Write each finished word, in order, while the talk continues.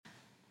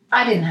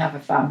I didn't have a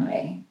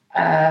family.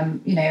 I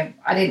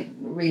didn't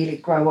really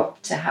grow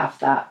up to have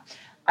that.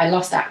 I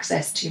lost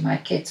access to my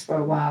kids for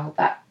a while.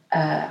 That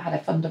had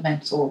a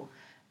fundamental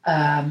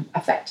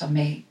effect on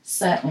me,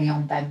 certainly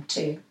on them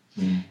too.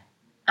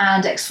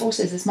 And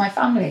Ex-Forces is my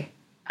family.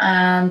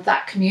 And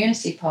that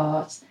community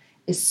part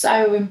is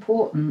so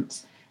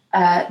important,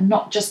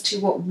 not just to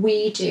what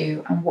we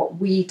do and what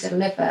we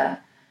deliver,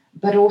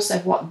 but also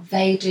what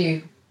they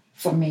do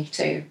for me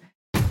too.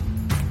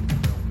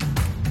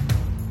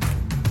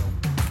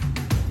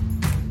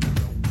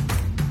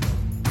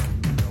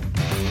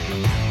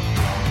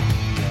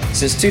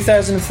 Since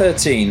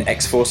 2013,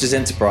 Ex-Forces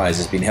Enterprise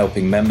has been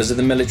helping members of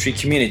the military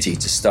community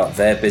to start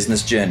their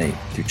business journey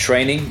through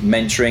training,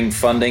 mentoring,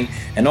 funding,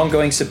 and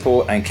ongoing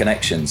support and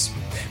connections.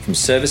 From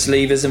service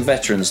leavers and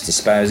veterans to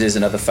spouses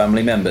and other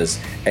family members,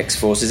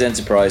 Ex-Forces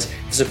Enterprise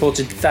has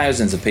supported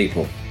thousands of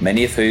people,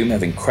 many of whom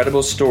have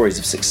incredible stories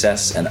of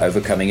success and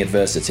overcoming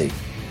adversity.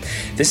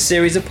 This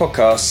series of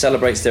podcasts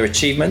celebrates their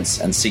achievements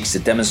and seeks to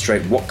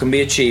demonstrate what can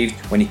be achieved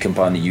when you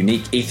combine the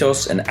unique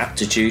ethos and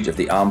aptitude of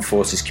the Armed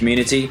Forces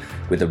community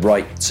with the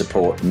right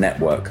support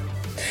network.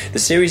 The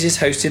series is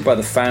hosted by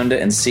the founder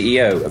and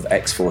CEO of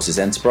Ex-Forces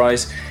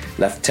Enterprise,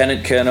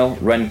 Lieutenant Colonel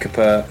Ren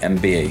Kapur,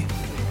 MBE.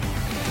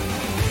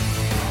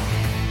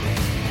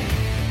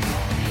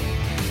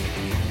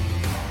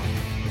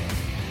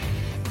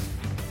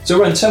 So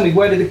Ren, tell me,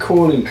 where did the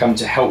calling come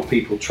to help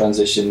people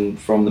transition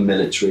from the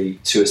military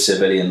to a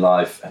civilian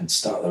life and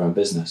start their own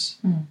business?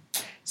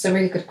 It's a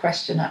really good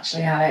question,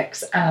 actually,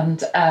 Alex.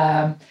 And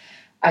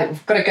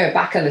I've got to go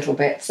back a little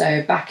bit.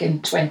 So back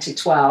in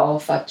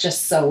 2012, I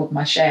just sold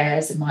my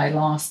shares in my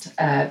last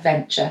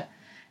venture,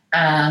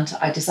 and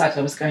I decided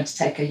I was going to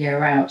take a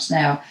year out.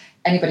 Now,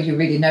 anybody who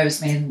really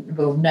knows me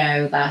will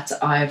know that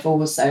I've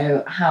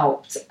also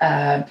helped,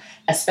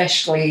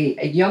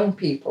 especially young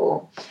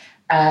people,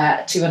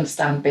 to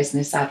understand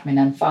business, admin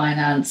and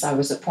finance. I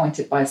was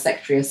appointed by the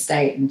Secretary of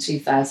State in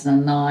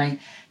 2009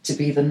 to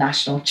be the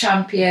national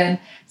champion.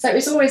 So it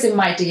was always in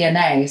my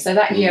DNA. So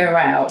that year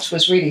out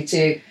was really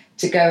to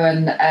go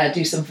and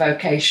do some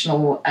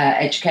vocational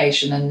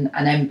education and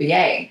an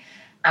MBA.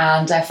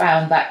 And I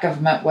found that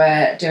government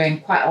were doing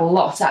quite a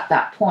lot at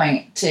that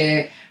point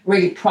to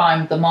really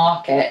prime the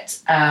market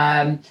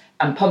and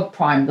pump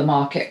prime the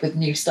market with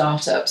new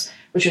startups,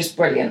 which was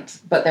brilliant.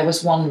 But there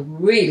was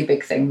one really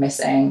big thing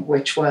missing,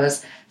 which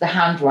was the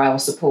handrail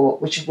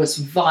support, which was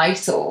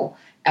vital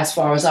as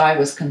far as I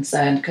was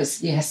concerned,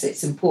 because yes,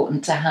 it's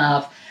important to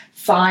have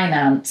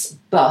finance,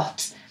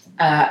 but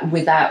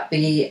without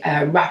the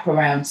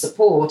wraparound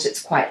support,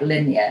 it's quite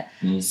linear.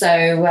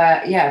 So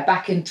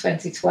back in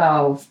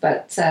 2012,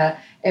 but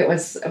it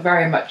was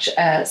very much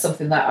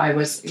something that I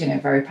was,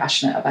 very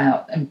passionate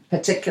about, and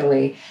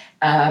particularly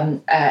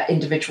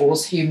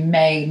individuals who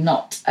may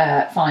not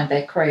find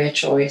their career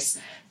choice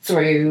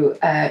through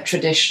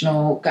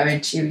traditional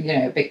going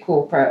to, big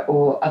corporate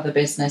or other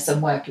business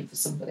and working for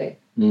somebody.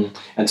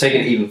 And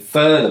taking it even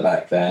further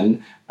back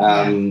then,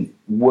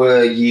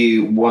 were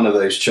you one of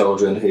those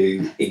children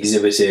who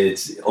exhibited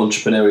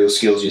entrepreneurial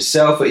skills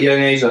yourself at a young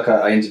age? Like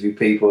I interviewed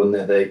people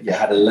and they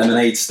had a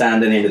lemonade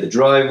stand in the end of the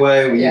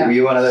driveway. Were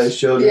you one of those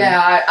children?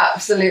 Yeah,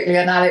 absolutely.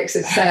 And Alex,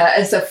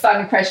 it's a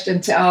fun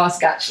question to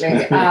ask,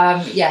 actually.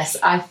 Yes,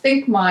 I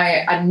think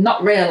I'm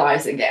not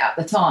realising it at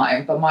the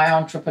time, but my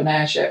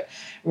entrepreneurship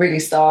really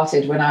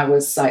started when I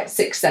was like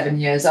 6-7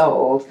 years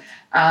old.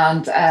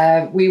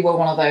 And we were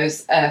one of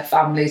those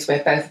families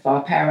where both of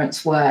our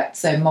parents worked.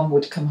 So Mum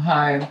would come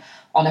home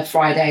on a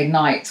Friday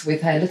night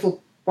with her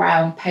little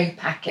brown pay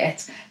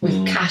packet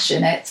with cash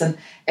in it, and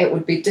it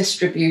would be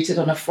distributed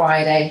on a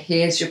Friday.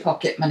 Here's your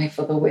pocket money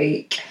for the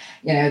week.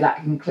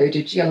 That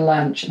included your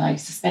lunch, and I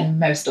used to spend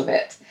most of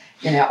it,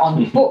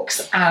 on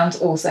books and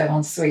also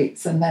on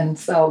sweets, and then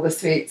sell the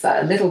sweets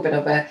at a little bit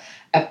of a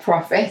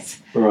profit,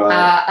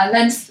 right.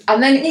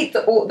 and then eat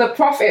the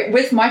profit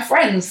with my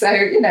friends. So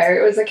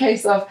it was a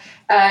case of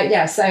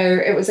So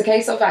it was a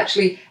case of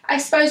actually, I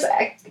suppose,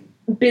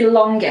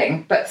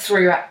 belonging, but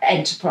through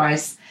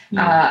enterprise and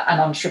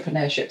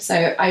entrepreneurship.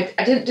 So I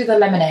didn't do the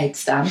lemonade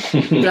stand,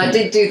 but I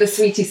did do the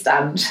sweetie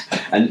stand.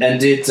 And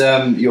did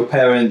your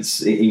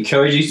parents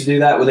encourage you to do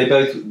that? Were they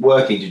both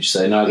working, did you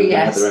say? Neither of them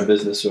had their own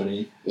business or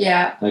anything?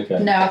 Yeah.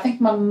 Okay. No, I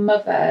think my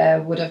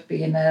mother would have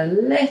been a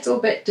little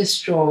bit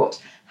distraught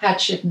had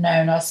she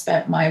known I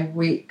spent my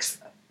week's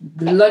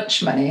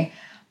lunch money,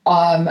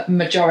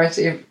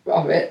 majority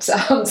of it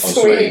on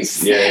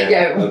sweets,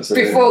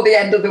 before the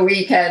end of the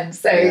weekend.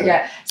 So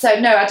So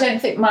no, I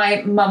don't think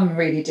my mum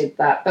really did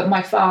that. But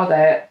my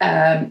father,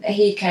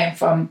 he came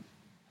from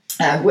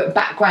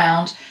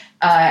background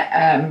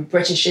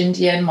British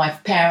Indian. My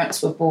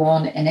parents were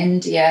born in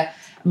India.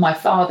 My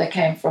father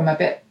came from a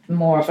bit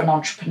more of an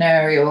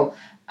entrepreneurial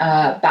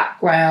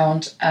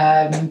background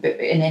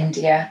in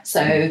India,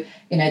 so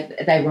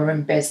they were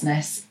in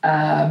business.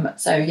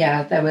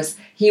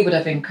 He would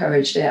have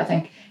encouraged it. I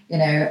think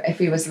if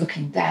he was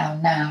looking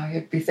down now,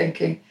 he'd be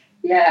thinking,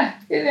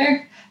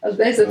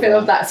 there's a bit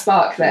of that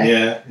spark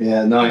there.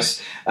 Yeah, nice.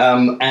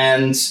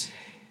 And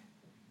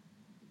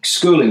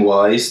schooling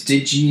wise,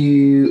 did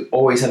you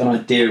always have an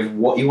idea of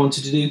what you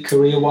wanted to do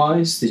career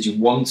wise? Did you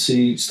want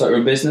to start your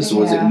own business,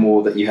 or was it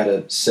more that you had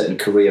a certain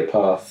career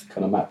path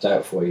kind of mapped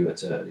out for you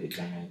at a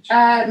young age?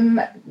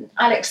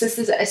 Alex,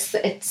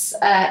 it's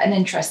an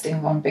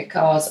interesting one,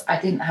 because I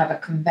didn't have a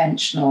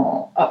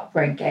conventional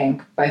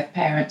upbringing. Both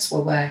parents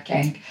were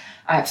working.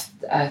 I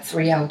have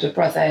 3 elder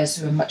brothers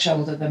who are much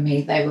older than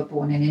me. They were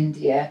born in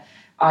India.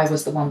 I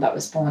was the one that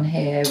was born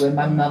here, when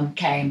my mum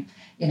came,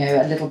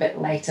 a little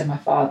bit later. My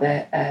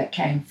father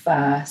came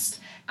first,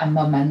 and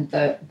mum and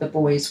the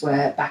boys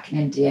were back in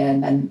India,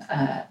 and then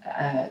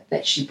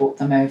that she brought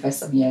them over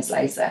some years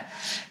later.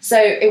 So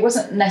it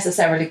wasn't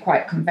necessarily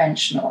quite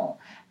conventional.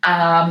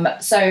 When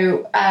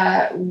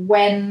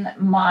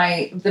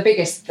the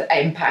biggest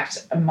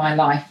impact on my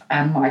life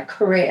and my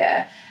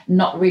career,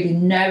 not really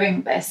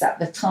knowing this at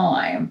the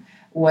time,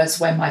 was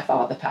when my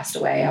father passed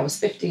away. I was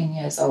 15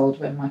 years old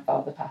when my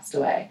father passed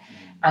away.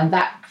 And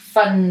that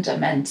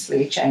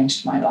fundamentally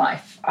changed my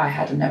life. I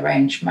had an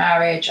arranged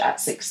marriage at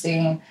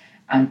 16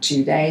 and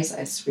 2 days.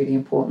 It's really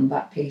important,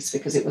 that piece,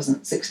 because it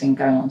wasn't 16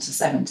 going on to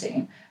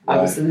 17. Right.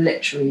 I was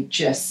literally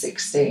just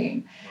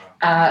 16.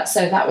 Wow.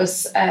 So that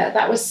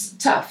was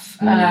tough.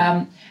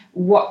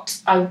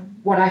 What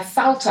I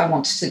felt I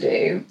wanted to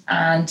do,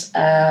 and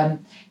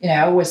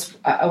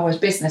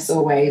business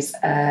always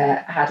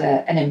had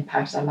an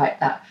impact. I like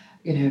that,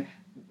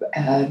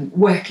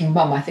 Working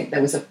Mum. I think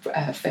there was a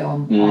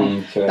film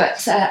on,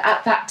 but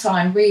at that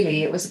time,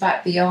 really, it was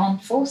about the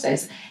armed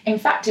forces. In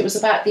fact, it was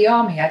about the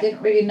army. I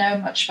didn't really know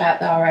much about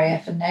the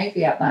RAF and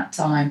Navy at that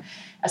time.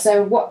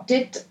 So what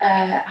did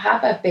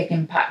have a big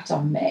impact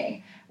on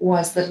me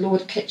was the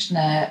Lord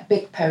Kitchener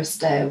big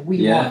poster,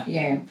 "We want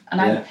you."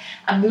 And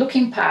I'm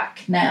looking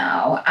back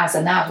now as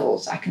an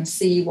adult, I can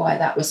see why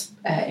that was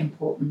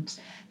important.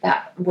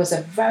 That was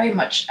very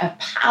much a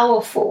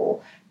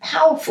powerful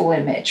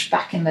image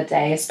back in the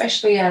day,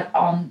 especially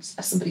on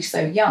somebody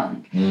so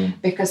young.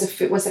 Because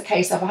if it was a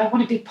case of, I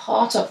want to be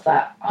part of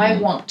that, I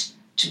want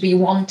to be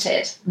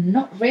wanted,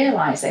 not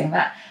realising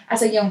that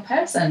as a young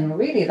person,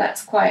 really,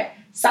 that's quite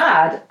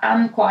sad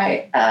and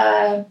quite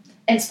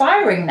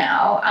inspiring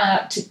now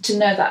to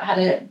know that had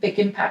a big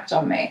impact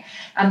on me.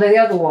 And the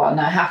other one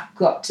I have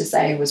got to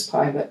say was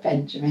Private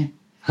Benjamin.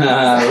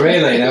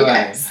 Really? No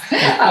yes,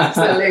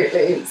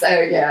 absolutely. So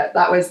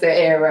that was the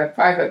era.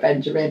 Private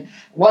Benjamin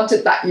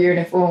wanted that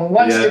uniform,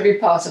 wanted to be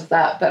part of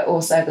that, but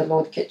also the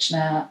Lord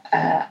Kitchener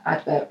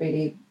advert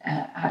really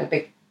had a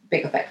big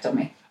effect on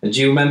me. And do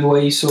you remember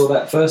where you saw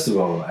that first of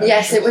all?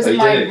 Yes, it was in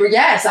my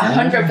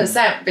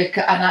 100%.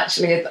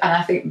 And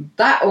I think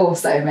that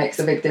also makes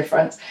a big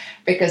difference,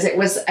 because it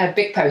was a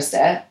big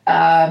poster.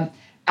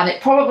 And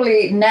it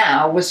probably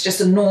now was just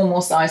a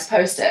normal size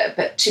poster,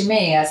 but to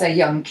me as a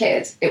young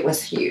kid, it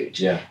was huge.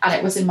 Yeah. And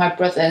it was in my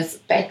brother's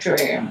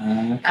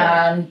bedroom.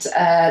 And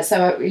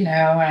so, when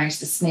I used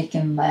to sneak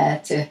in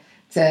there to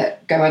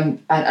go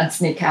and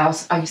sneak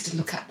out, I used to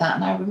look at that.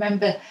 And I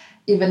remember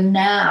even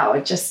now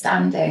just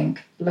standing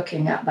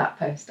looking at that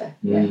poster.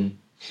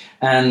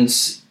 And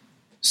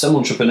some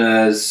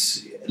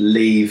entrepreneurs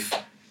leave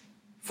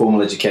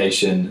formal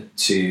education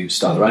to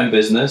start their own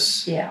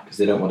business because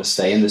they don't want to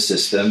stay in the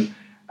system.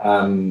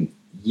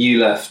 You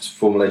left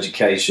formal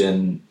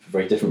education for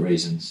very different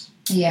reasons.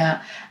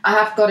 Yeah, I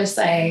have got to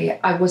say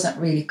I wasn't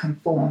really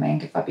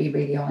conforming, if I be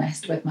really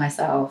honest with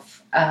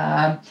myself.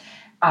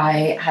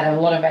 I had a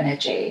lot of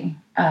energy.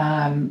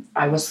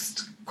 I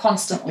was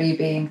constantly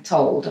being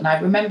told, and I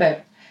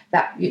remember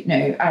that,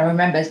 I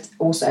remember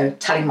also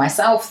telling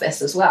myself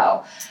this as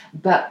well,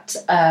 but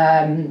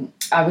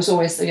I was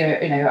always,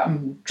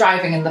 I'm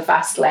driving in the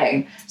fast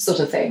lane sort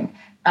of thing.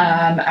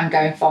 And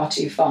going far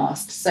too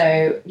fast.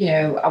 So,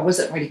 I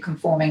wasn't really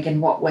conforming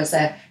in what was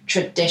a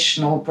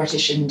traditional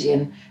British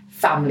Indian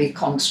family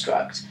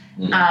construct.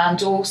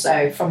 And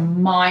also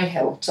from my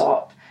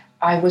hilltop,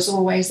 I was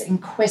always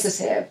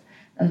inquisitive,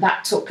 and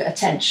that took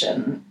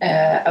attention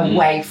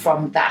away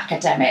from the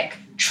academic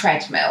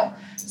treadmill.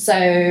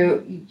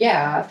 So,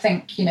 I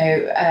think,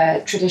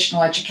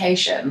 traditional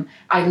education,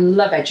 I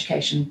love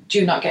education,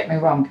 do not get me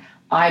wrong.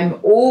 I'm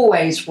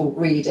always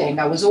reading.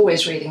 I was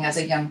always reading as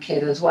a young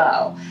kid as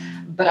well,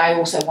 but I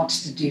also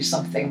wanted to do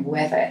something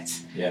with it.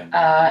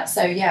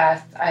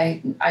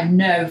 I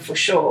know for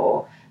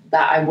sure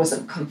that I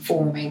wasn't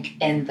conforming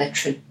in the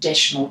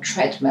traditional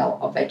treadmill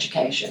of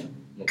education.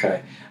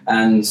 Okay.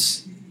 And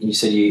you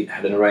said you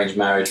had an arranged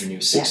marriage when you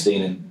were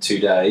 16 and 2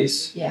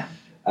 days. Yeah.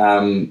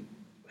 When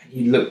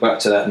you look back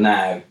to that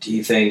now, do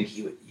you think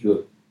you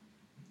were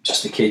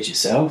just a kid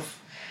yourself?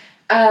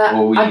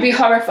 I'd be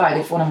horrified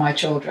if one of my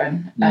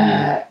children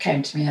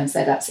came to me and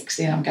said, at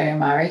 16, I'm getting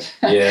married.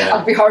 Yeah.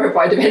 I'd be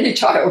horrified if any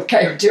child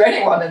came to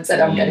anyone and said,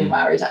 I'm getting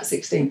married at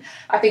 16.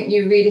 I think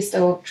you're really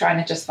still trying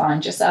to just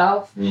find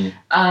yourself.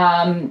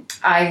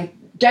 I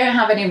don't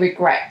have any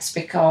regrets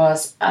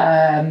because,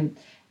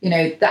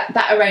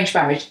 that arranged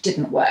marriage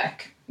didn't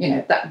work.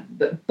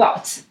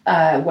 But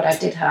what I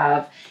did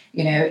have,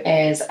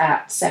 is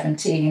at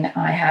 17,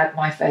 I had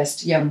my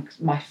first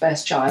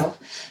child.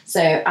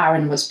 So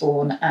Aaron was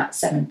born at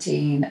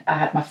 17. I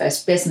had my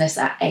first business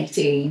at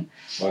 18.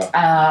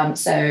 Wow.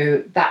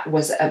 So that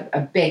was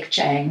a big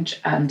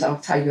change. And I'll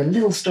tell you a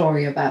little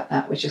story about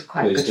that, which is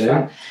quite good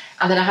fun.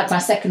 And then I had my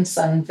second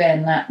son,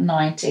 Vin, at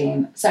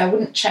 19. So I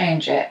wouldn't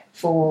change it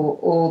for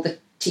all the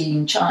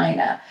teen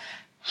China.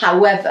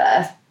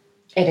 However,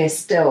 it is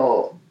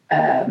still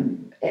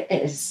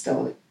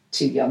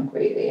too young,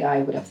 really.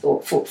 I would have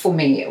thought for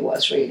me it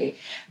was really.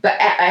 But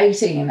at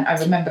 18, I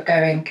remember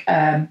going,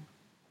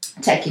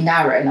 taking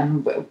Aaron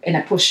and in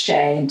a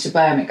pushchair into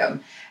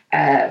Birmingham,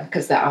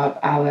 because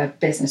our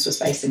business was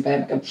based in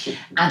Birmingham,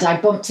 and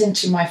I bumped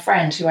into my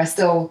friend who I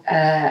still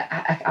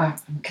I'm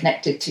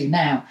connected to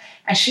now,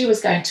 and she was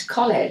going to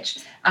college,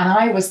 and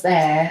I was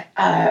there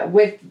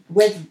with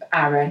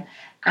Aaron,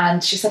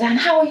 and she said, "And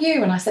how are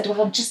you?" And I said,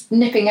 "Well, I'm just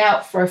nipping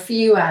out for a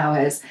few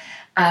hours.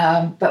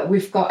 But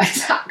we've got a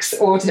tax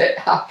audit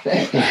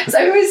happening." So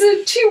it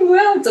was two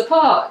worlds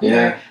apart.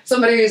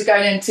 Somebody who's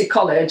going into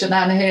college, and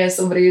then here's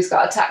somebody who's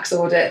got a tax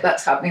audit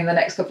that's happening in the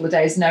next couple of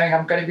days, knowing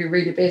I'm going to be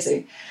really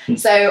busy.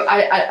 So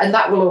and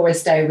that will always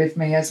stay with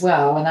me as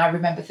well. And I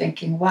remember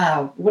thinking,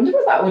 wow, I wonder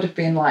what that would have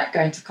been like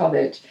going to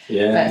college.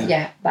 But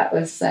that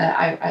was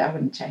I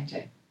wouldn't change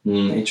it.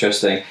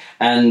 Interesting.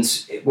 And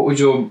what was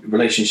your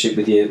relationship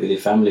with your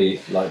family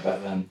like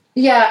back then?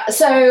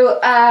 So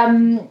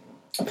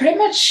pretty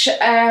much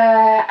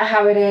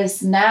how it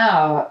is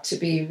now, to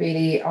be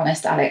really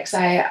honest, Alex.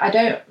 I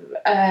don't.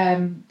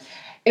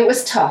 It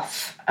was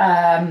tough.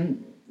 I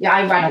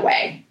ran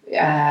away.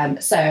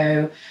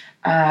 The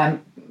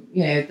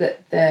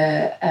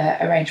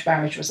arranged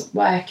marriage wasn't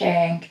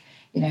working.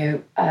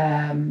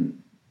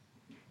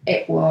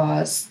 It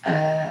was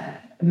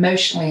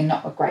emotionally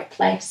not a great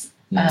place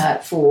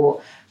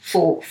for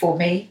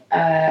me.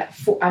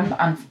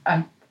 And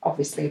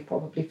obviously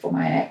probably for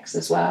my ex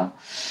as well.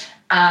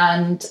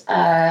 And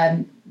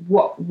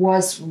what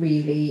was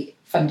really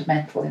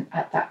fundamental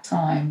at that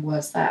time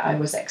was that I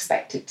was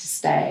expected to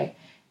stay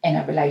in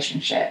a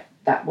relationship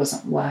that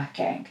wasn't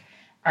working.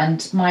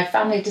 And my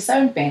family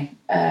disowned me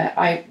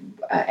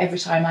every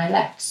time I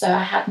left. So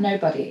I had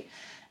nobody.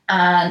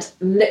 And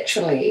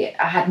literally,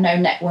 I had no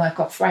network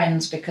of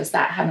friends because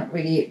that hadn't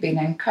really been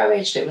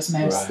encouraged. It was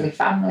mostly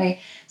family.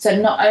 So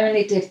not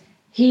only did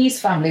his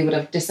family would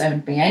have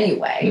disowned me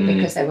anyway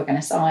because they were going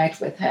to side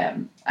with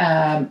him,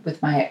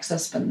 with my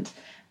ex-husband.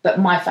 But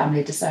my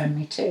family disowned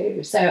me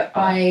too. So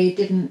I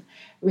didn't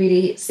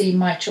really see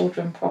my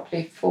children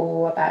properly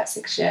for about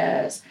 6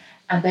 years.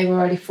 And they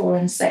were only 4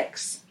 and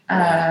 6.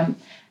 And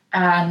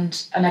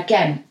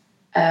again,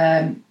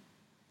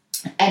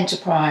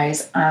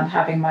 enterprise and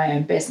having my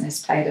own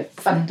business played a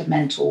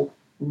fundamental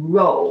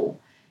role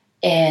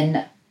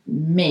in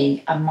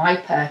me and my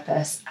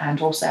purpose,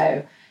 and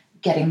also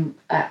getting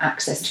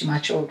access to my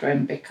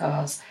children,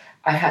 because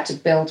I had to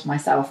build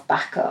myself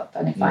back up.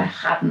 And if I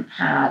hadn't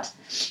had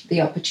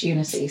the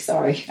opportunity,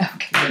 sorry, I'm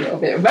getting a little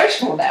bit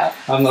emotional now.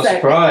 I'm not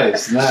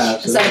surprised. No,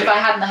 absolutely. So if I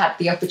hadn't had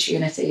the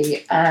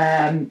opportunity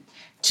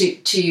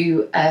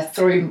to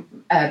through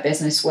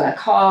business work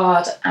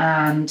hard,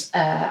 and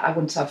I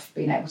wouldn't have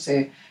been able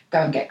to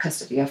go and get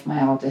custody of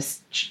my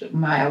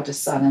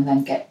eldest son, and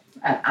then get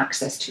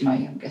access to my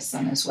youngest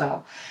son as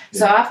well. Yeah.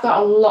 So I've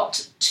got a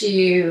lot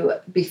to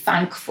be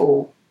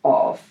thankful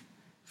of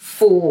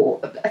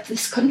for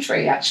this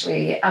country,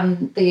 actually,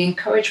 and the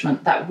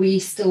encouragement that we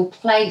still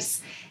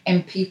place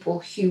in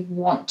people who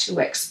want to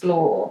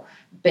explore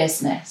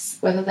business,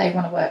 whether they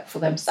want to work for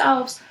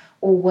themselves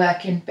or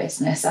work in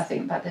business. I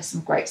think that there's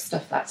some great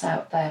stuff that's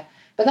out there.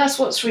 But that's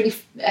what's really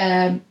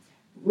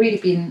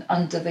been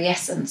under the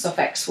essence of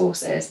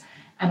X-Forces,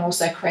 and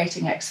also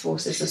creating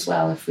X-Forces as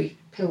well, if we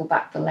peel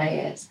back the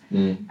layers,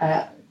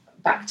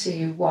 back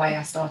to why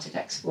I started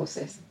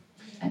X-Forces.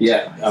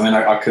 Yeah, I mean,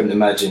 I couldn't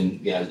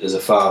imagine, as a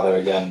father,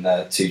 again,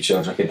 2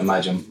 children, I couldn't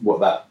imagine what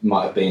that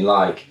might have been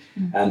like.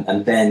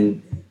 And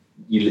then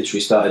you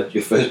literally started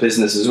your first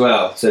business as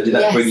well. So did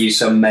that bring you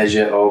some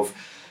measure of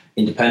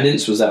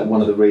independence? Was that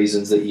one of the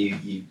reasons that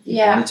you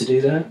wanted to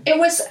do that? It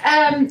was,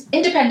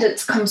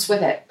 independence comes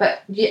with it.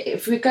 But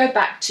if we go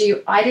back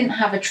to, I didn't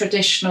have a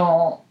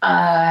traditional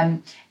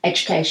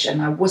education.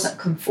 I wasn't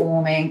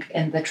conforming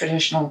in the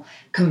traditional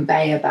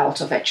conveyor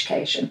belt of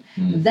education.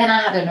 Then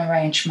I had an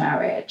arranged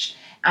marriage.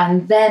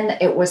 And then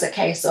it was a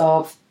case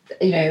of,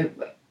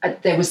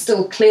 there was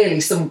still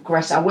clearly some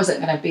grit. I wasn't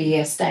going to be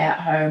a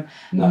stay-at-home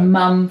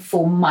mum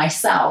for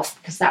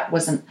myself, because that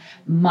wasn't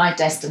my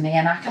destiny.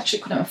 And I actually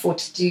couldn't afford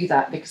to do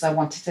that, because I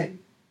wanted to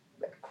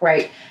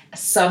create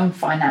some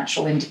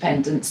financial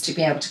independence to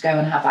be able to go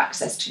and have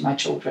access to my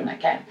children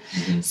again.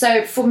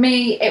 So for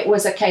me, it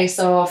was a case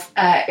of,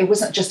 it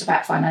wasn't just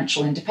about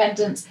financial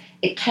independence.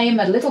 It came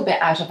a little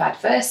bit out of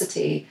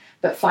adversity,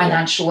 but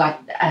financial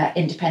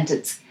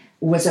independence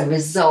was a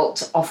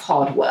result of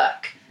hard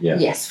work.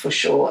 Yes, for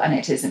sure. And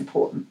it is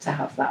important to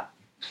have that.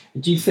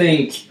 Do you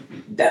think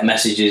that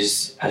message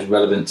is as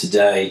relevant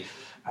today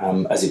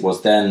as it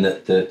was then,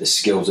 that the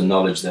skills and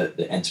knowledge that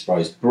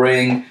enterprise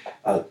bring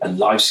are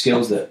life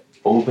skills that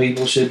all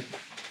people should.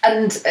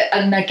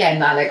 And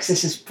again, Alex,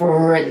 this is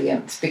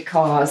brilliant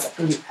because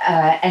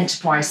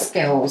enterprise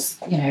skills,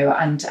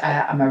 and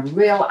I'm a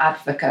real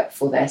advocate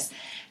for this.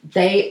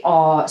 They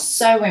are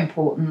so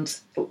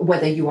important,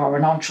 whether you are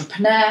an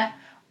entrepreneur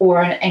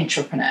or an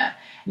entrepreneur,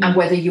 and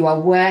whether you are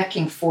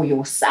working for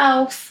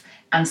yourself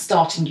and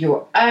starting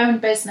your own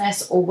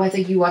business, or whether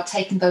you are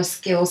taking those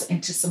skills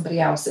into somebody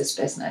else's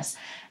business.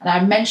 And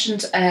I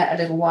mentioned a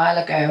little while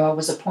ago, I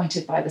was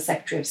appointed by the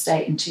Secretary of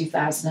State in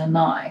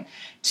 2009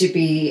 to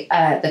be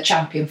the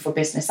champion for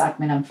business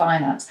admin and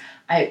finance.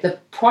 The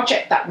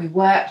project that we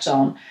worked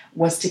on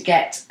was to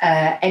get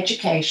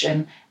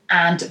education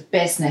and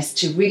business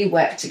to really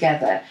work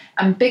together.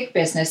 And big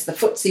business, the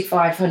FTSE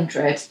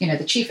 500,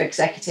 the chief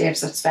executives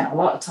have spent a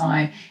lot of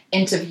time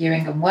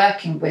interviewing and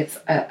working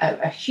with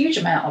a huge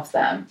amount of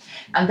them.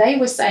 And they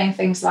were saying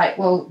things like,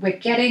 well, we're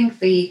getting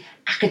the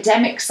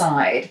academic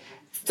side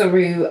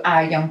through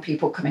our young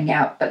people coming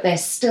out, but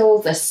there's still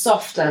the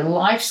softer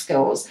life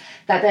skills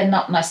that they're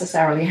not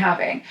necessarily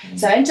having.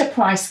 So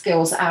enterprise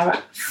skills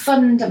are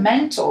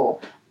fundamental,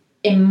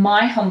 in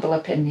my humble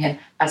opinion,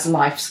 as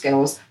life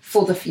skills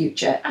for the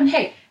future. And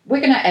hey, we're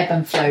going to ebb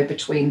and flow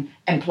between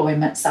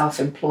employment,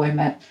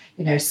 self-employment,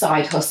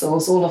 side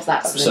hustles, all of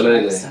that sort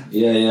of stuff.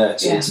 Yeah.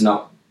 It's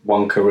not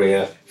one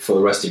career for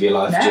the rest of your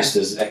life, just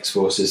as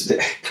X-Forces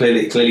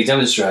clearly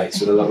demonstrates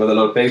with a lot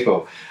of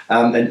people.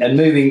 And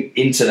moving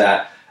into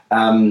that,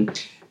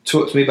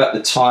 talk to me about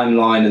the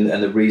timeline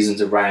and the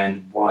reasons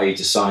around why you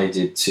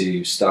decided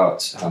to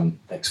start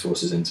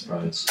X-Forces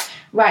Enterprise.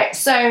 Right,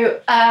 so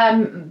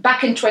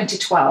back in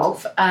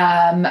 2012,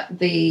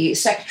 the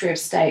Secretary of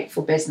State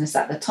for Business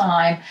at the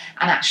time,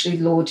 and actually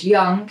Lord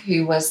Young,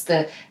 who was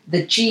the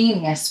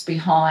genius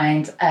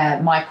behind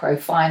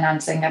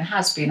microfinancing and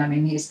has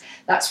been,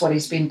 that's what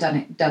he's been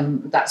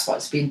that's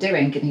what he's been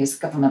doing in his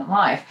government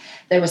life.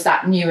 There was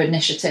that new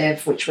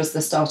initiative, which was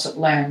the startup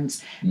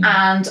loans.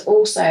 And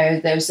also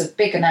there was a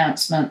big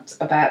announcement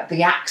about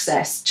the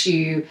access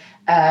to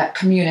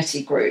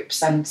community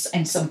groups, and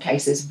in some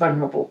cases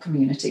vulnerable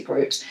community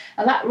groups.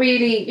 And that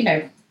really,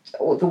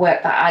 the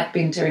work that I'd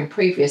been doing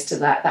previous to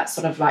that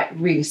sort of like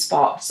really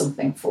sparked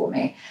something for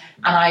me.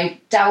 And I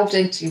delved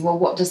into, well,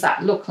 what does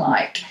that look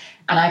like?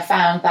 And I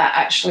found that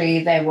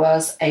actually there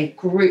was a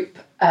group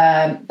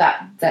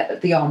that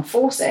the armed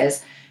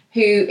forces,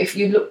 who, if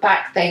you look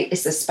back,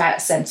 it's a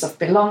sense of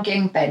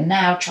belonging. They're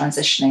now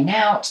transitioning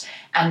out,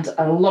 and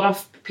a lot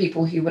of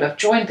people who would have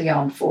joined the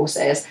armed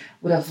forces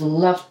would have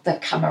loved the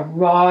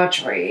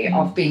camaraderie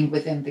of being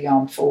within the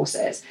armed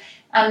forces.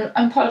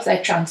 And part of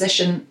their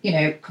transition,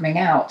 coming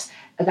out,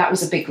 that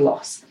was a big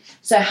loss.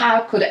 So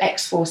how could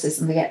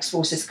X-Forces and the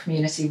X-Forces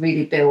community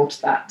really build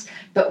that?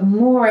 But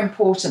more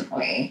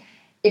importantly,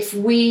 if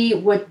we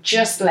were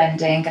just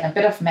lending and a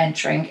bit of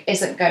mentoring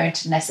isn't going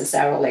to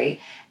necessarily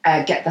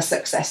get the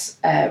success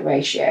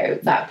ratio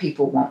that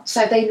people want.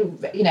 So they,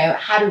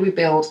 how do we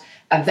build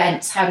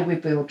events? How do we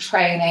build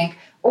training?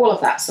 All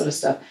of that sort of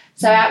stuff.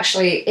 So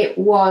actually it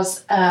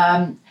was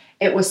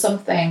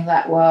something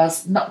that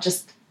was not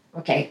just,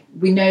 okay,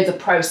 we know the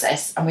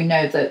process and we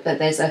know that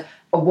there's a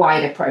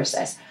wider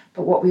process.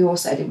 But what we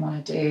also didn't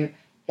want to do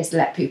is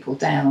let people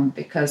down,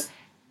 because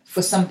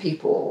for some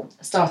people,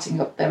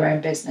 starting up their own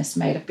business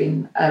may have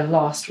been a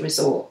last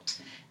resort.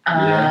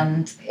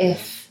 And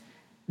if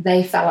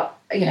they fell,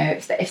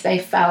 if they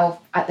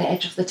fell at the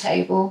edge of the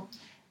table,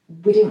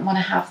 we didn't want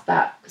to have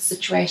that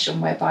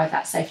situation whereby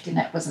that safety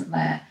net wasn't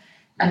there.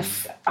 And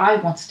I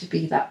wanted to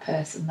be that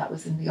person that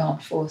was in the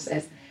armed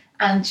forces.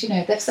 And,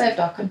 they've served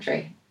our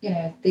country.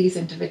 These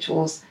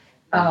individuals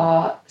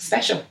are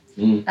special.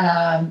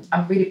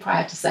 I'm really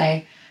proud to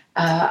say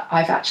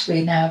I've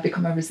actually now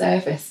become a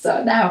reservist.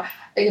 So now,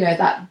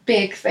 that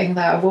big thing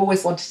that I've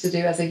always wanted to do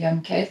as a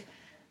young kid,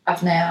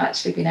 I've now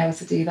actually been able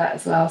to do that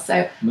as well.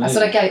 So I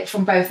sort of get it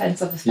from both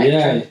ends of the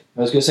spectrum. Yeah,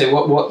 I was going to say,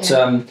 what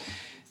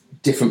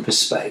different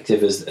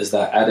perspective has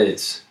that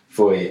added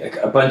for you?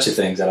 A bunch of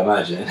things, I'd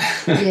imagine.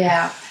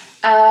 Yeah.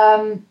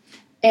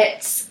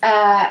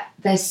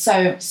 There's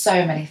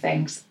so many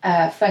things.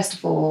 First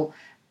of all,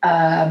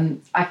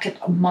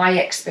 my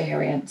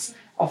experience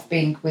of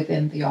being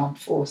within the armed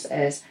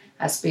forces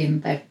has been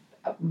that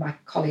my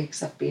colleagues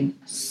have been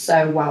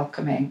so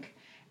welcoming,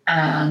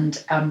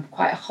 and I'm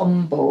quite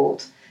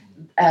humbled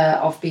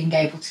of being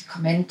able to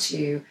come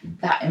into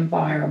that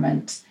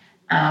environment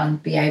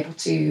and be able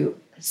to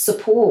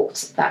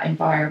support that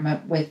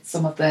environment with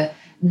some of the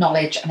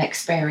knowledge and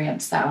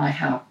experience that I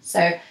have.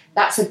 So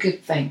that's a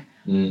good thing.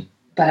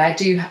 But I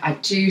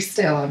do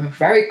still, I'm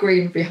very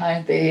green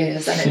behind the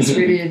ears, and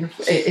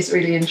it's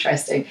really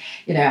interesting,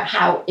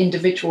 how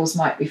individuals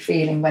might be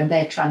feeling when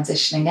they're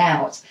transitioning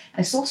out.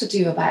 And it's all to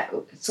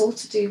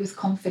do with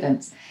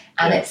confidence.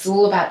 And it's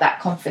all about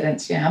that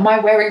confidence. Am I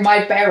wearing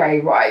my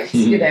beret right?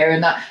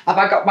 And have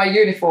I got my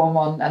uniform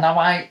on? And am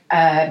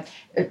I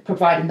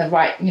providing the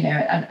right,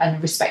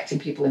 and respecting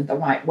people in the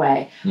right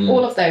way?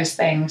 All of those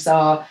things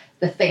are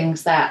the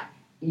things that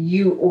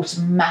you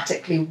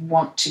automatically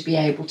want to be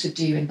able to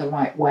do in the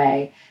right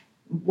way.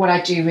 What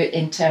I do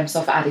in terms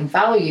of adding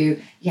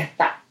value,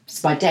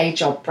 that's my day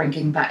job.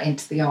 Bringing that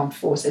into the armed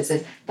forces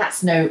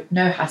that's no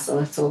hassle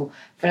at all.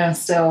 But I'm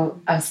still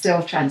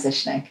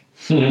transitioning.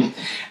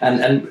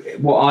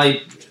 And what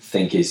I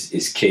think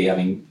is key,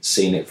 having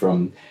seen it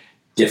from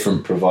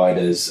different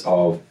providers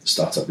of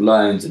startup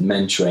loans and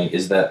mentoring,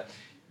 is that,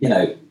 you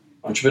know,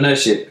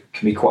 entrepreneurship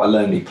can be quite a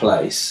lonely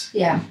place.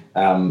 Yeah.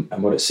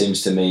 And what it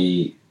seems to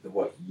me,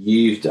 what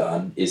you've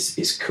done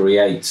is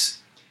create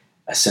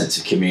a sense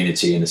of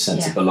community and a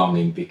sense of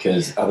belonging,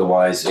 because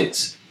otherwise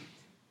it's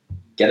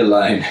get a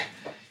loan,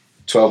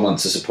 12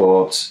 months of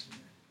support.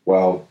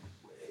 Well,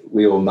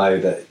 we all know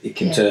that it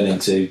can turn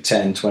into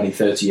 10, 20,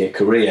 30-year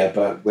career,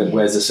 but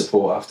where's the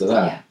support after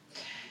that? Yeah.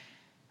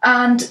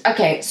 And,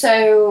 okay,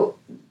 so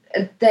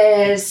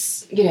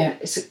there's, you know,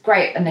 it's a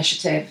great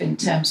initiative in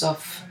terms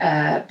of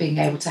being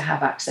able to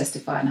have access to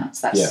finance.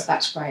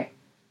 That's great.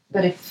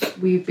 But if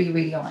we be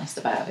really honest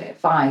about it,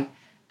 if I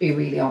be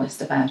really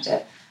honest about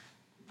it,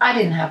 I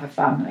didn't have a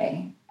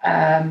family.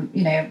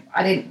 You know,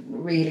 I didn't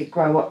really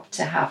grow up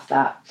to have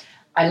that.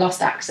 I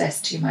lost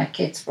access to my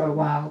kids for a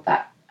while.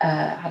 That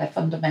had a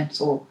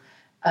fundamental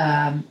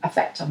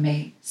effect on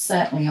me,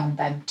 certainly on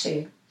them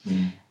too.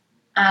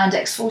 And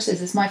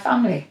Ex-Forces is my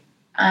family.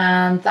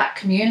 And that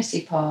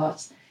community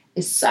part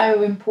is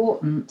so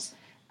important,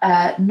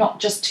 not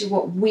just to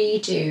what we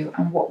do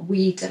and what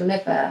we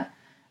deliver,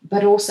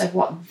 but also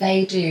what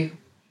they do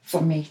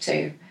for me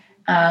too.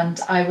 And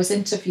I was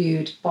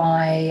interviewed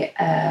by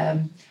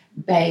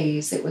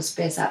Bays, it was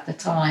Biz at the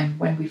time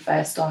when we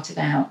first started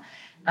out,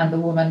 and the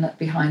woman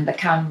behind the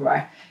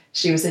camera,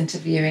 she was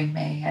interviewing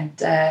me,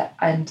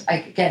 and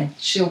again,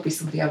 she'll be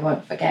somebody I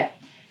won't forget.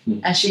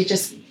 And she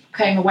just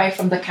came away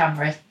from the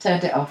camera,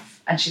 turned it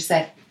off, and she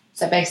said,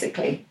 so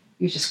basically,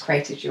 you just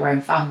created your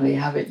own family,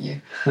 haven't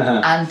you?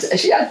 And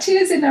she had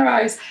tears in her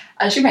eyes,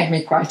 and she made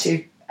me cry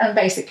too. And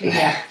basically,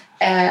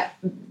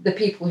 the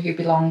people who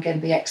belong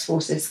in the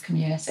Ex-Forces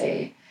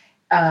community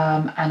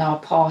and are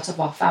part of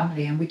our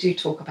family, and we do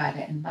talk about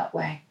it in that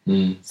way.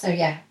 So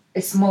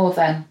it's more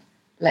than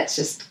let's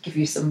just give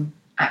you some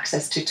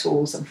access to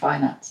tools and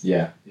finance.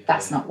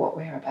 That's not what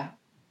we're about.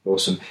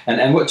 Awesome.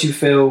 And what do you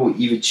feel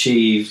you've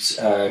achieved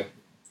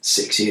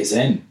 6 years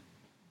in?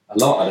 A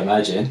lot, I'd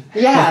imagine.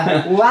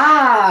 Yeah.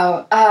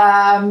 Wow.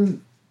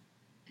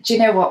 Do you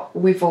know what?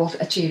 We've all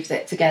achieved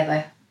it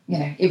together. You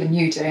know, even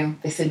you doing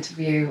this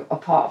interview are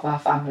part of our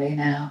family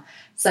now.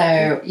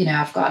 So, you know,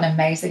 I've got an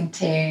amazing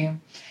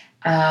team.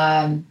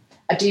 I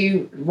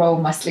do roll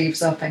my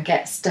sleeves up and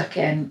get stuck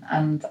in,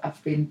 and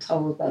I've been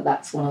told that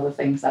that's one of the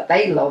things that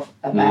they love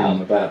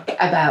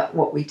about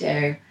what we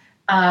do.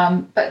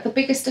 But the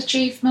biggest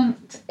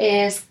achievement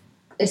is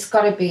it's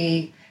got to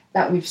be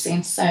that we've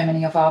seen so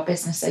many of our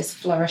businesses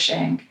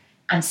flourishing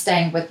and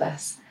staying with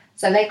us.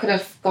 So they could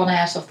have gone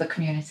out of the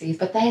communities,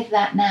 but they're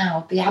that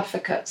now, the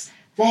advocates.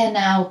 They're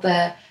now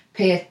the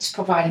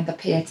providing the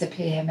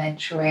peer-to-peer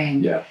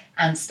mentoring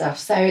and stuff.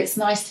 So it's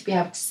nice to be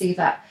able to see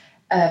that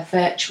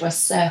virtuous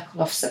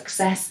circle of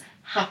success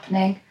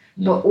happening,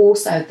 but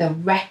also the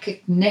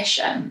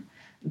recognition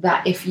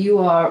that if you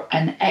are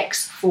an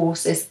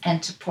Ex-Forces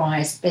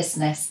enterprise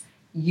business,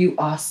 you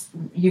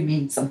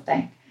mean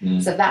something.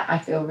 So that I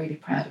feel really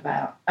proud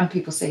about. And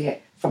people see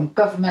it from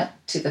government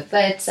to the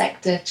third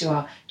sector to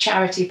our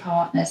charity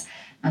partners.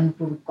 And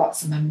we've got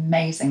some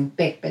amazing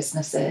big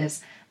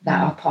businesses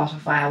that are part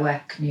of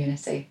our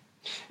community.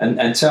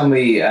 And tell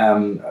me,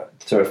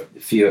 throw a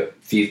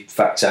few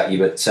facts at you,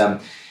 but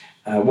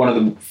one of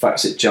the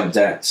facts that jumped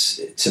out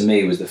to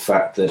me was the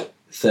fact that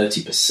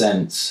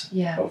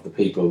 30% of the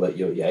people that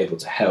you're able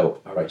to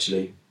help are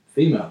actually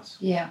females.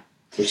 Yeah.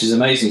 Which is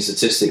an amazing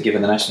statistic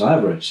given the national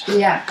average.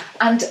 Yeah,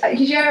 and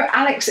you know,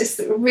 Alex, it's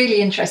really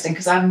interesting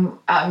because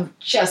I'm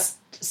just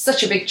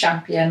such a big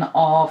champion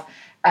of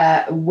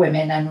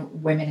women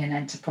and women in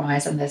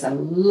enterprise, and there's a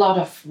lot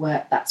of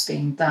work that's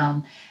being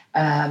done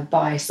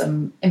by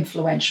some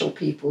influential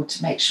people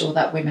to make sure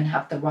that women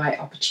have the right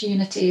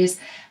opportunities.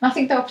 And I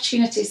think the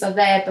opportunities are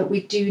there, but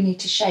we do need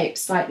to shape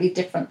slightly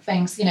different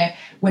things. You know,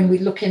 when we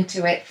look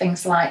into it,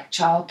 things like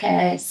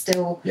childcare is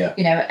still,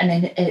 you know,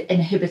 an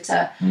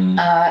inhibitor.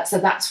 So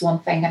that's one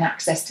thing, and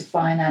access to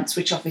finance,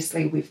 which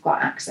obviously we've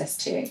got access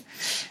to.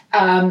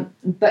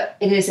 But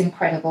it is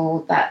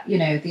incredible that, you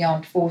know, the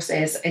armed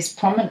forces is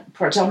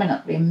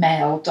predominantly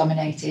male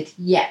dominated,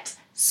 yet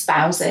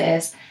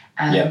spouses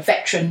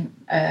veteran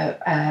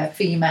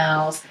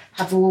females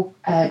have all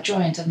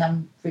joined, and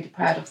I'm really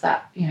proud of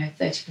that, you know,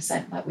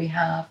 30% that we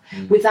have,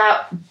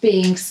 without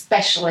being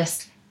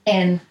specialist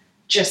in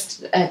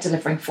just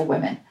delivering for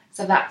women.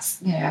 So that's,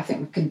 you know, I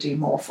think we can do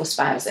more for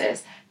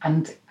spouses,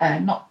 and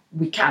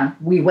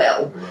we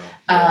will.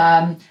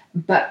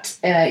 But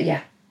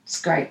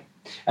it's great.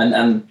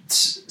 And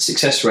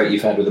success rate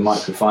you've had with the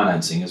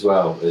microfinancing as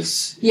well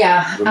is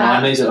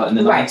remind me, is it like in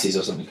the 90s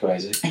or something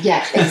crazy?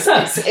 Yeah,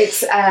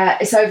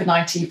 it's over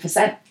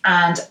 90%,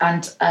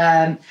 and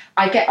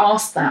I get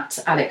asked that,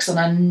 Alex,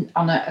 on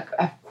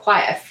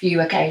quite a few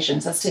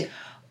occasions as to,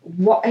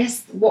 why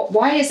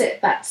is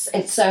it that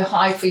it's so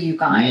high for you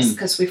guys?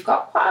 Because we've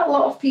got quite a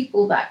lot of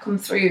people that come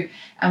through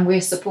and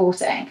we're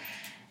supporting.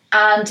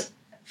 And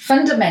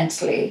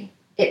fundamentally,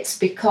 it's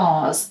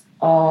because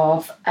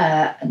of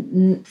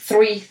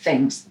 3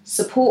 things: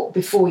 support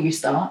before you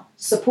start,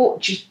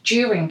 support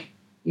during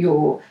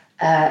your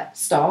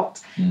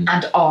start,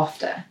 and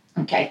after.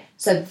 Okay,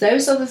 so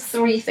those are the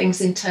 3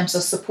 things in terms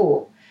of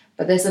support.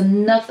 But there's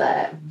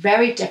another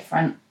very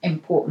different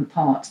important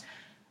part.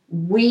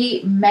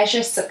 We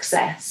measure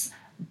success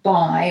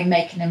by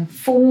making an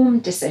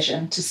informed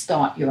decision to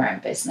start your own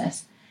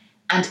business.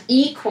 And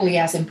equally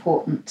as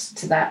important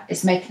to that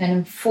is making an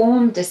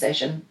informed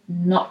decision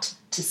not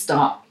to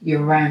start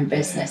your own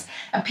business.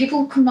 And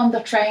people come on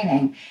the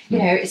training,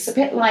 it's a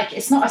bit like,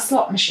 it's not a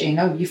slot machine.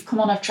 Oh, you've come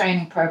on a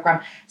training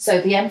program,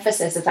 so the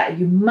emphasis is that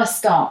you must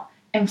start.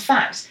 In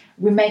fact,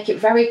 we make it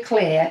very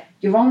clear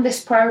you're on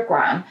this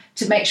program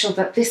to make sure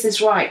that this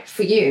is right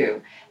for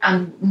you,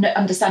 and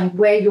understanding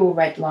where your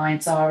red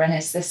lines are, and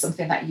is this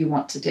something that you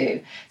want to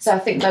do. So I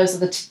think those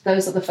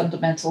are the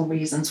fundamental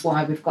reasons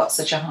why we've got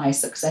such a high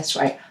success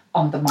rate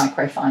on the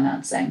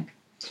microfinancing.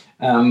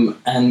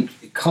 And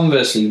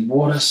conversely,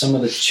 what are some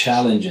of the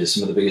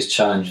biggest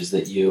challenges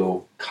that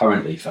you're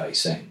currently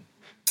facing?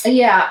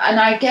 Yeah, and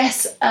I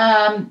guess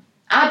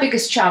our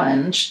biggest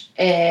challenge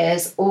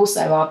is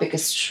also our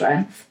biggest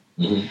strength.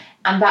 Mm-hmm.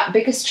 And that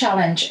biggest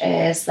challenge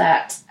is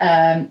that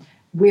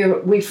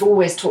we've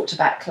always talked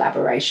about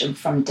collaboration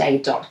from day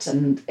dot.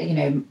 And,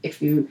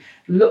 if you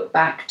look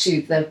back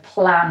to the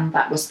plan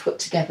that was put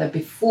together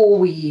before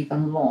we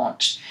even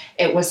launched,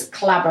 it was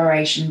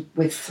collaboration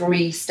with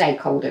 3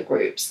 stakeholder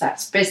groups.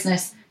 That's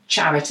business,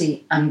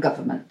 charity, and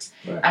government.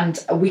 Right.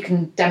 And we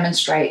can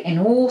demonstrate in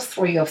all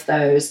 3 of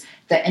those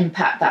the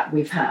impact that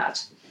we've had.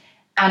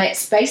 And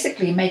it's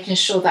basically making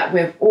sure that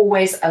we're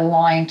always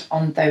aligned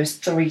on those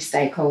 3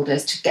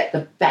 stakeholders to get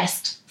the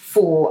best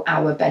for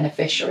our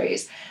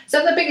beneficiaries.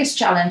 So the biggest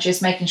challenge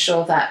is making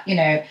sure that,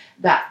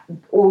 that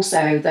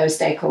also those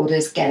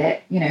stakeholders get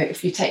it.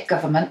 If you take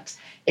government,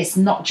 it's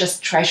not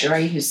just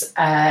Treasury, who's,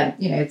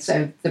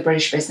 so the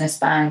British Business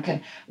Bank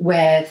and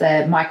where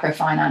the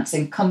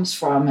microfinancing comes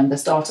from and the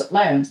startup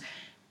loans,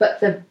 but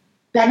the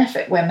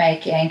benefit we're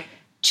making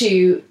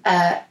to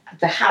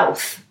the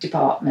health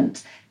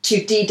department, to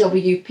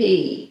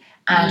DWP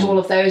and all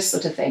of those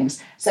sort of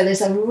things. So there's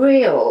a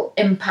real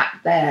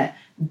impact there.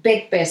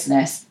 Big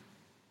business.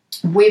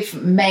 We've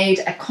made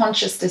a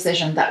conscious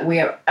decision that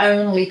we're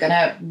only going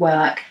to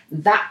work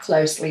that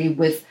closely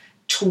with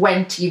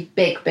 20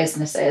 big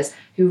businesses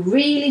who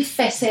really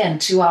fit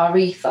into our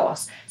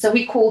ethos. So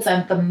we call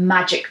them the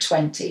Magic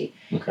 20.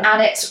 Okay.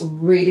 And it's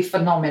really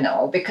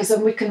phenomenal because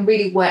then we can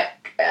really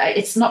work.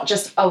 It's not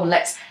just,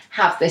 let's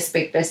have this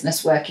big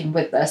business working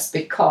with us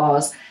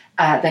because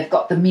they've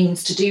got the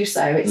means to do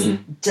so. It's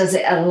does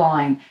it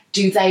align?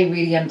 Do they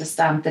really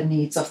understand the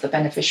needs of the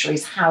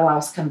beneficiaries? How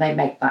else can they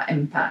make that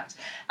impact?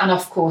 And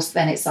of course,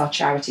 then it's our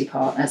charity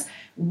partners.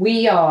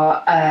 We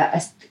are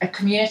a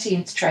community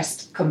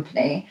interest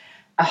company,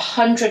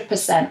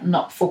 100%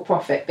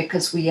 not-for-profit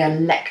because we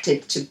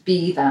elected to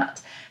be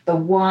that. But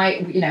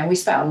why, we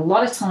spent a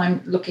lot of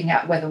time looking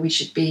at whether we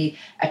should be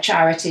a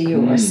charity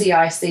or a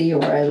CIC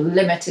or a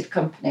limited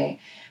company.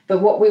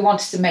 But what we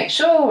wanted to make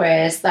sure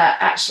is that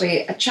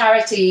actually a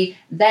charity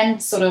then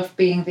sort of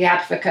being the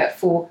advocate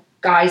for,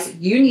 guys,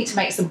 you need to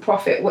make some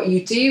profit. What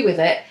you do with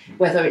it,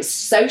 whether it's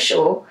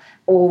social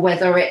or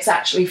whether it's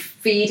actually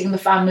feeding the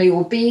family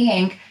or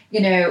being,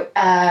 being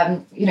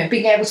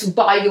able to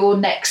buy your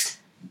next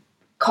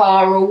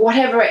car or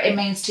whatever it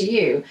means to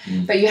you.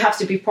 But you have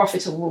to be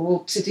profitable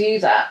to do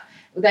that.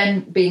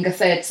 Then being a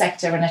third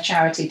sector and a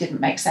charity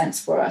didn't make sense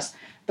for us.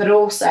 But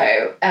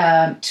also,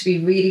 to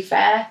be really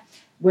fair,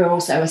 we're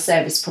also a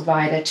service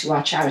provider to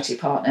our charity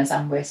partners,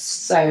 and we're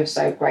so,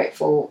 so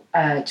grateful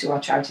to our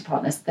charity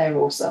partners. They're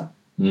awesome.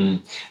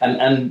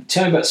 And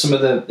tell me about some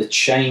of the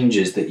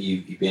changes that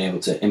you've been able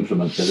to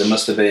implement, because there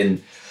must have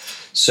been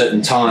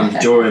certain times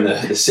during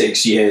the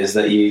 6 years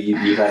that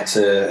you've had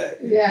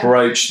to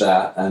broach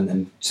that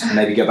and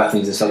maybe go about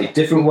things in a slightly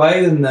different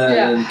way than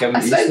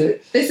government used to.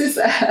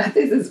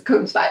 This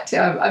comes back to,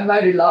 I'm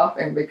only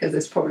laughing because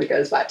this probably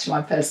goes back to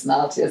my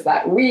personality as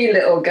that wee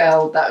little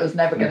girl that was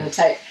never going to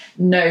take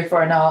no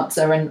for an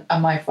answer. And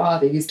my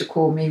father used to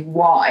call me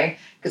why,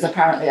 because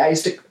apparently I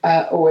used to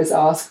always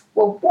ask,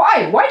 well,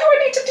 why? Why do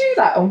I need to do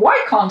that? And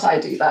why can't I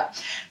do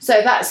that?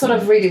 So that sort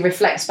of really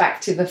reflects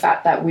back to the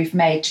fact that we've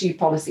made 2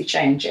 policy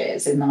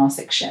changes in our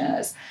 6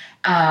 years.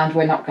 And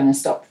we're not going to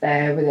stop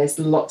there. There's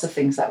lots of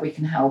things that we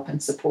can help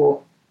and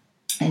support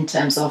in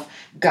terms of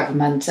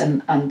government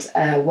and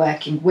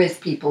working with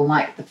people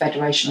like the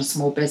Federation of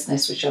Small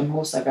Business, which I'm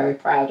also very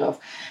proud of.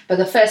 But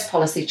the first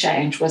policy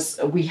change was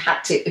we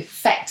had to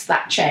effect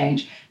that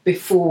change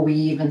before we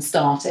even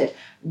started.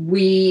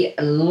 We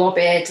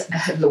lobbied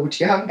Lord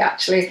Young,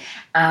 actually,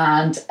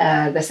 and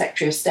the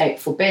Secretary of State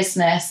for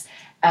Business,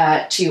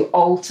 to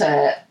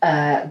alter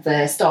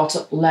the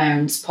startup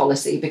loans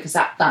policy, because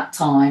at that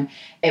time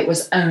it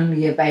was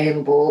only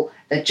available,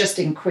 they just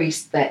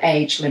increased the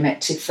age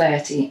limit to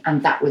 30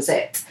 and that was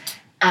it.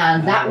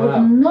 And that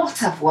would not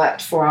have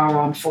worked for our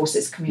armed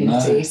forces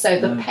community.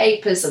 The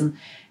papers and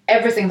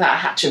everything that I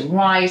had to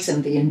write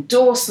and the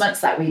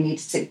endorsements that we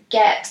needed to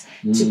get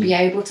to be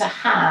able to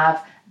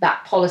have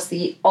that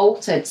policy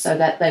altered so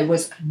that there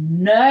was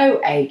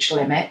no age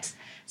limit,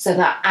 so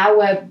that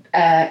our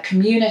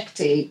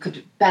community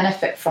could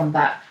benefit from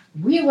that.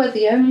 We were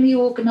the only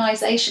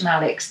organisation,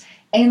 Alex,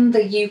 in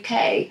the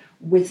UK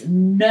with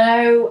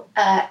no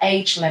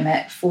age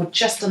limit for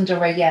just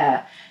under a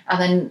year.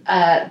 And then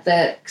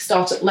the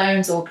Startup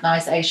Loans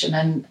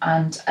Organisation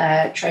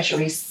and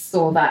Treasury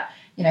saw that,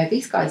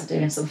 these guys are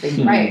doing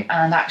something great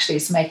and actually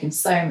it's making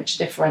so much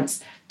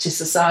difference to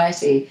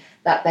society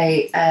that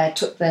they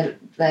took the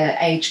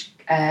age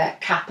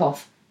cap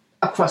off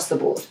across the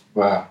board.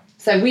 Wow.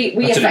 So we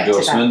That's affected an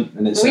endorsement that.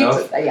 in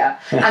itself.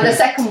 And the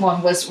second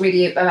one was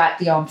really about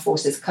the Armed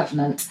Forces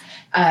Covenant,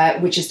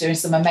 which is doing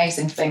some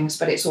amazing things,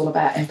 but it's all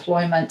about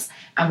employment.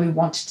 And we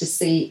wanted to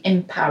see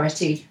in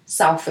parity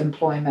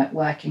self-employment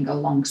working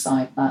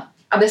alongside that.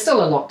 And there's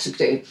still a lot to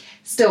do,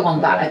 still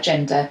on that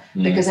agenda,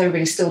 because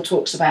everybody still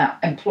talks about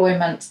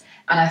employment.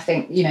 And I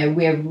think,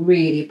 we're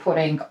really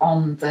putting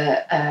on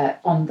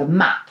the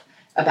map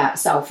about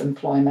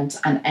self-employment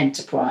and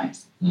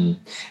enterprise.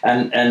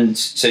 And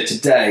so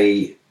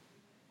today,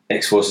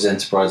 X-Forces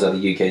Enterprise are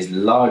the UK's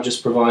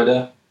largest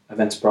provider of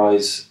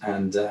enterprise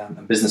and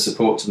business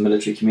support to the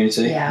military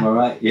community. Yeah. Am I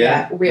right?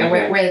 Yeah.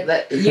 We're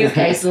the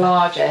UK's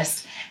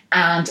largest,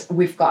 and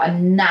we've got a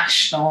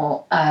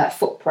national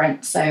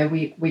footprint. So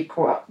we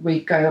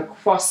go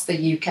across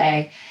the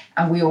UK,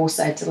 and we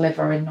also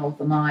deliver in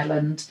Northern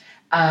Ireland.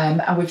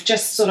 And we've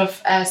just sort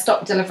of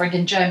stopped delivering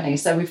in Germany.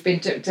 So we've been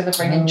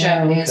delivering in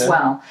Germany as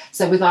well.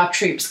 So with our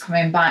troops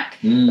coming back,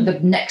 the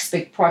next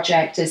big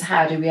project is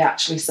how do we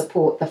actually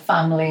support the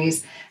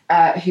families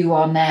who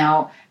are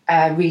now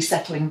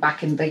resettling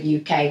back in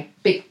the UK.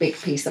 Big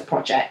piece of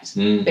project,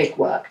 big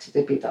work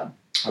to be done.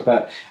 I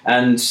bet.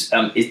 And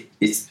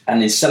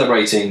it's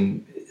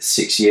celebrating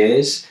 6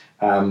 years.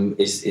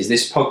 Is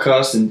this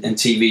podcast and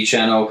TV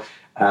channel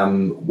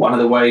one of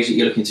the ways that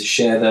you're looking to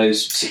share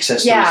those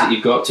success stories that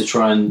you've got to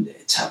try and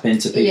tap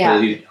into people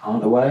who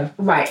aren't aware?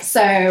 Right.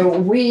 So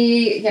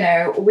we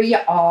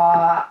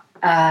are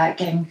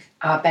getting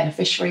our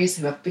beneficiaries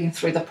who have been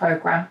through the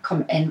programme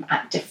come in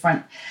at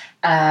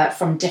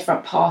from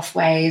different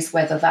pathways,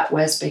 whether that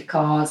was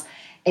because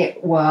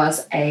it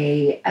was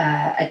a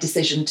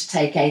decision to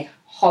take a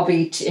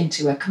hobby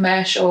into a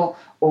commercial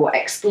or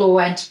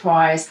explore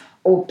enterprise,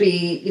 or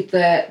be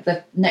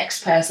the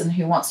next person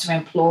who wants to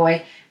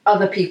employ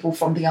other people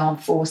from the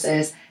armed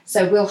forces.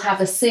 So we'll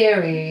have a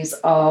series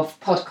of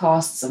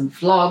podcasts and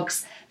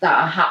vlogs that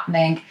are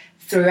happening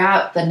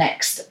throughout the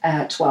next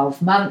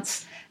 12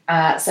 months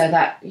so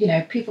that,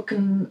 people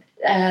can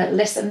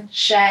listen,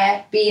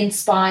 share, be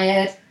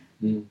inspired,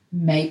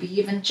 maybe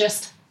even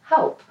just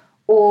help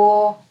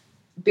or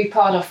be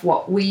part of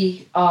what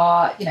we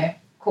are,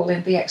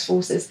 calling the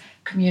X-Forces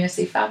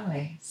community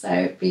family. So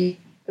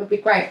it'll be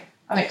great.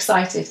 I'm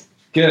excited.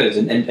 Good.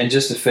 And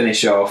just to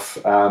finish off,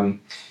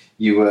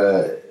 you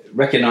were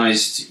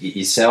recognised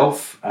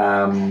yourself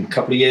a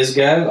couple of years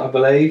ago, I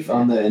believe,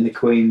 in the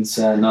Queen's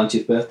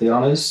 90th birthday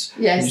honours.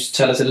 Yes. Can you just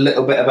tell us a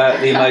little bit about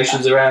the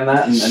emotions around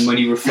that and when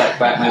you reflect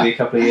back maybe a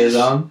couple of years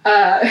on?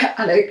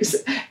 Alex,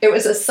 it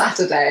was a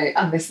Saturday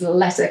and this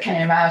letter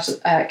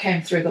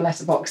came through the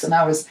letterbox, and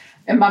I was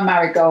in my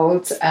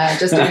marigold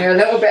just doing a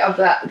little bit of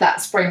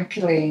that spring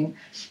clean.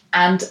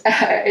 And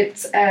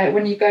it's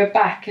when you go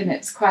back, and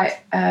it's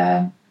quite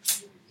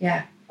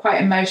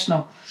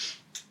emotional.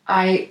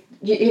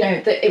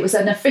 It was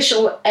an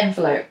official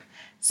envelope,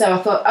 so I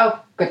thought,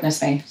 oh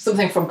goodness me,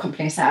 something from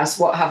Companies House.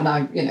 What haven't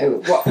I?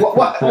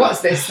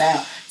 What's this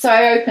now? So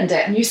I opened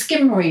it, and you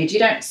skim read. You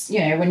don't,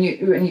 when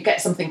you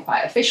get something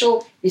quite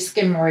official, you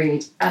skim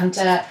read. And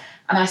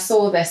I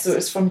saw this. So it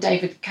was from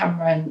David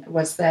Cameron,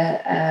 was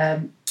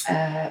the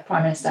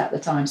Prime Minister at the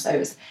time. So it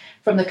was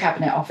from the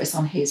Cabinet Office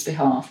on his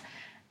behalf,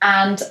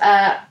 and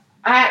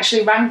I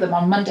actually rang them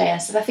on Monday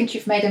and said, I think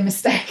you've made a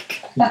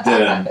mistake. You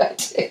didn't. I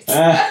did. So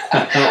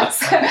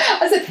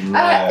I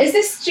said, is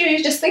this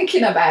you just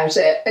thinking about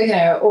it?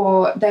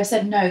 Or they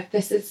said, no,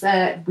 this is,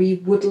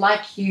 we would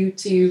like you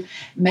to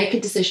make a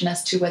decision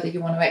as to whether you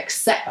want to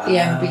accept the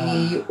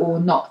MBE or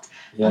not.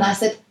 Yeah. And I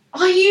said,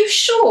 are you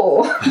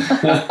sure?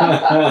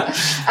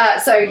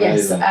 So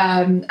yes,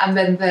 and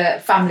then the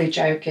family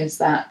joke is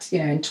that,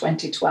 in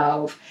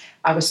 2012,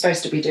 I was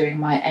supposed to be doing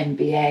my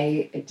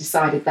MBA. I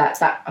decided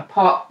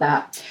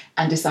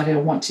and decided I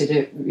wanted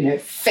to,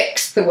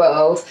 fix the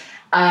world.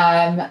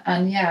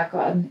 I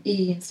got an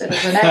E instead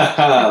of an A.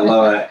 I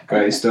love it.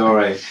 Great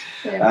story.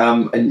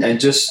 Yeah. And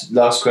just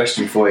last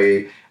question for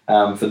you.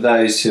 For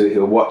those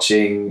who are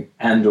watching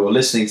and or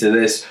listening to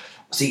this,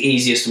 what's the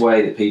easiest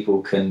way that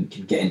people can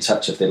get in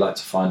touch if they'd like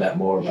to find out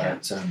more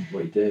about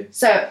what you do?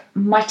 So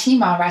my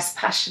team are as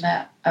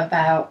passionate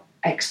about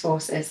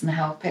ex-forces and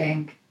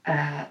helping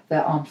the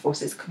armed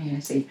forces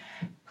community,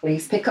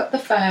 please pick up the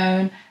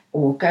phone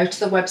or go to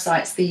the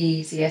website. It's the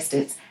easiest.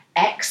 It's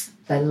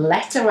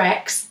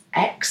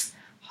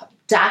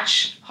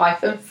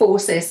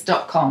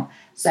x-forces.com.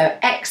 So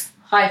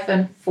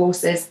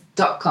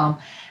x-forces.com,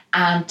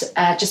 and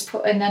just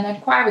put in an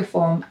inquiry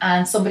form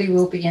and somebody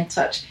will be in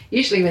touch,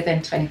 usually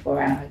within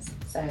 24 hours.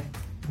 So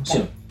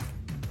awesome.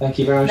 Thank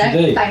you very much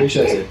indeed.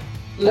 Appreciate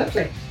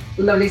it.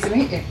 Lovely to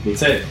meet you. Me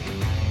too.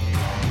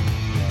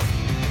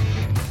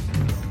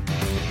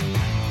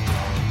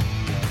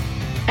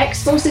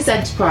 Ex-Forces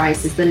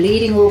Enterprise is the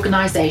leading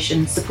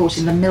organisation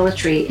supporting the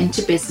military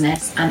into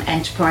business and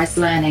enterprise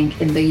learning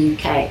in the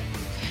UK,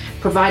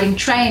 providing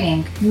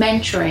training,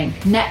 mentoring,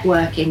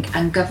 networking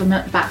and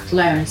government-backed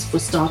loans for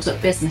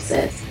startup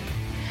businesses.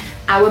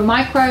 Our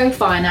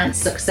microfinance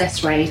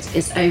success rate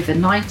is over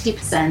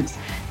 90%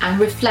 and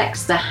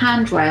reflects the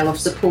handrail of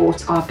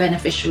support our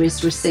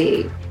beneficiaries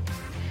receive.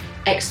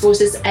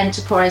 Ex-Forces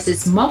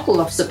Enterprise's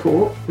model of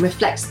support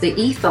reflects the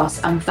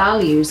ethos and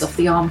values of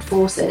the armed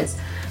forces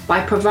by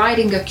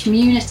providing a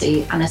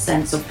community and a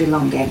sense of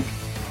belonging.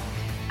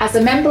 As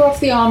a member of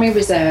the Army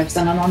Reserves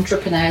and an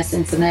entrepreneur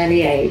since an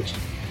early age,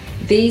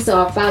 these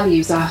are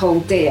values I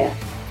hold dear.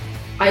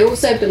 I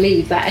also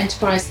believe that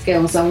enterprise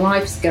skills are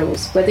life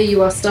skills, whether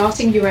you are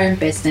starting your own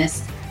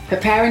business,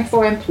 preparing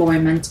for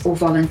employment or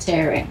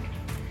volunteering.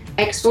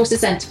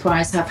 Ex-Forces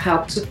Enterprise have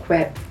helped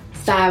equip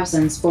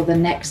thousands for the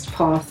next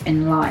path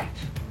in life.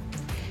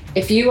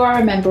 If you are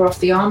a member of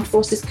the Armed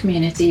Forces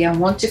community and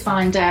want to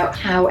find out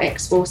how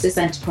Ex-Forces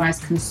Enterprise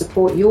can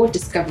support your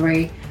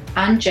discovery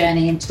and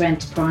journey into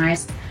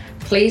enterprise,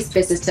 please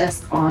visit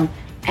us on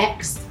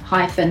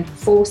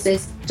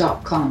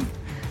x-forces.com.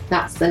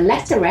 That's the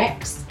letter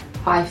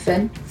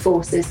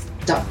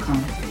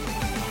x-forces.com.